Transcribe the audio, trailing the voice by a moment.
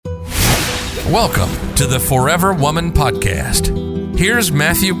Welcome to the Forever Woman Podcast. Here's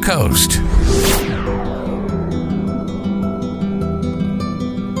Matthew Coast.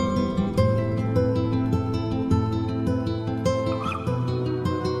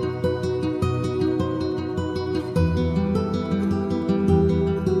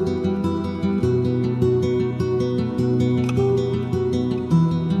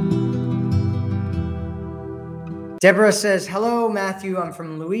 Deborah says, hello, Matthew. I'm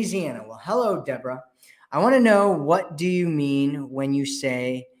from Louisiana. Well, hello, Deborah. I want to know, what do you mean when you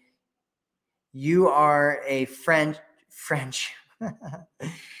say you are a French?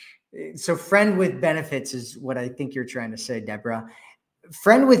 So friend with benefits is what I think you're trying to say, Deborah.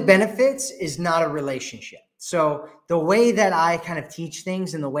 Friend with benefits is not a relationship. So the way that I kind of teach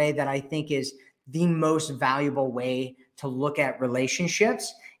things and the way that I think is the most valuable way to look at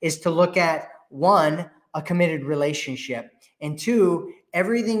relationships is to look at, one, a committed relationship, and two,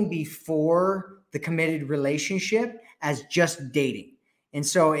 everything before the committed relationship as just dating. And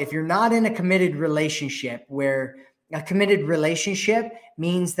so if you're not in a committed relationship, where a committed relationship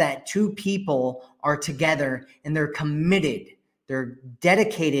means that two people are together and they're committed, they're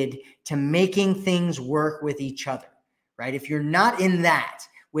dedicated to making things work with each other, right? If you're not in that,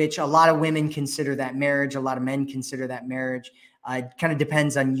 which a lot of women consider that marriage, a lot of men consider that marriage, it kind of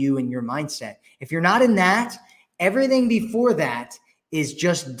depends on you and your mindset. If you're not in that, everything before that is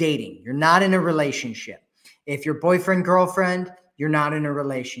just dating. You're not in a relationship. If you're boyfriend, girlfriend, you're not in a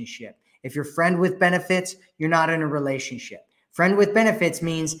relationship. If you're friend with benefits, you're not in a relationship. Friend with benefits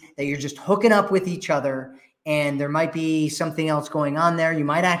means that you're just hooking up with each other and there might be something else going on there. You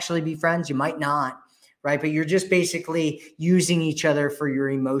might actually be friends, you might not, right? But you're just basically using each other for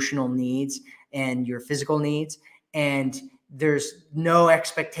your emotional needs and your physical needs. And there's no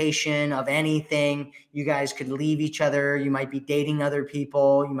expectation of anything. You guys could leave each other. You might be dating other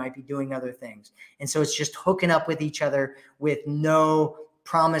people. You might be doing other things. And so it's just hooking up with each other with no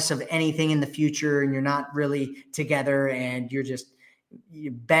promise of anything in the future. And you're not really together and you're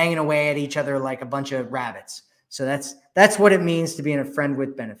banging away at each other like a bunch of rabbits. So that's what it means to be in a friend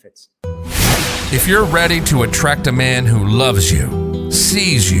with benefits. If you're ready to attract a man who loves you,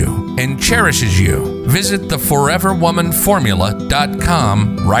 sees you, and cherishes you, visit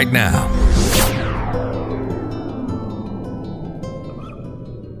theforeverwomanformula.com right now.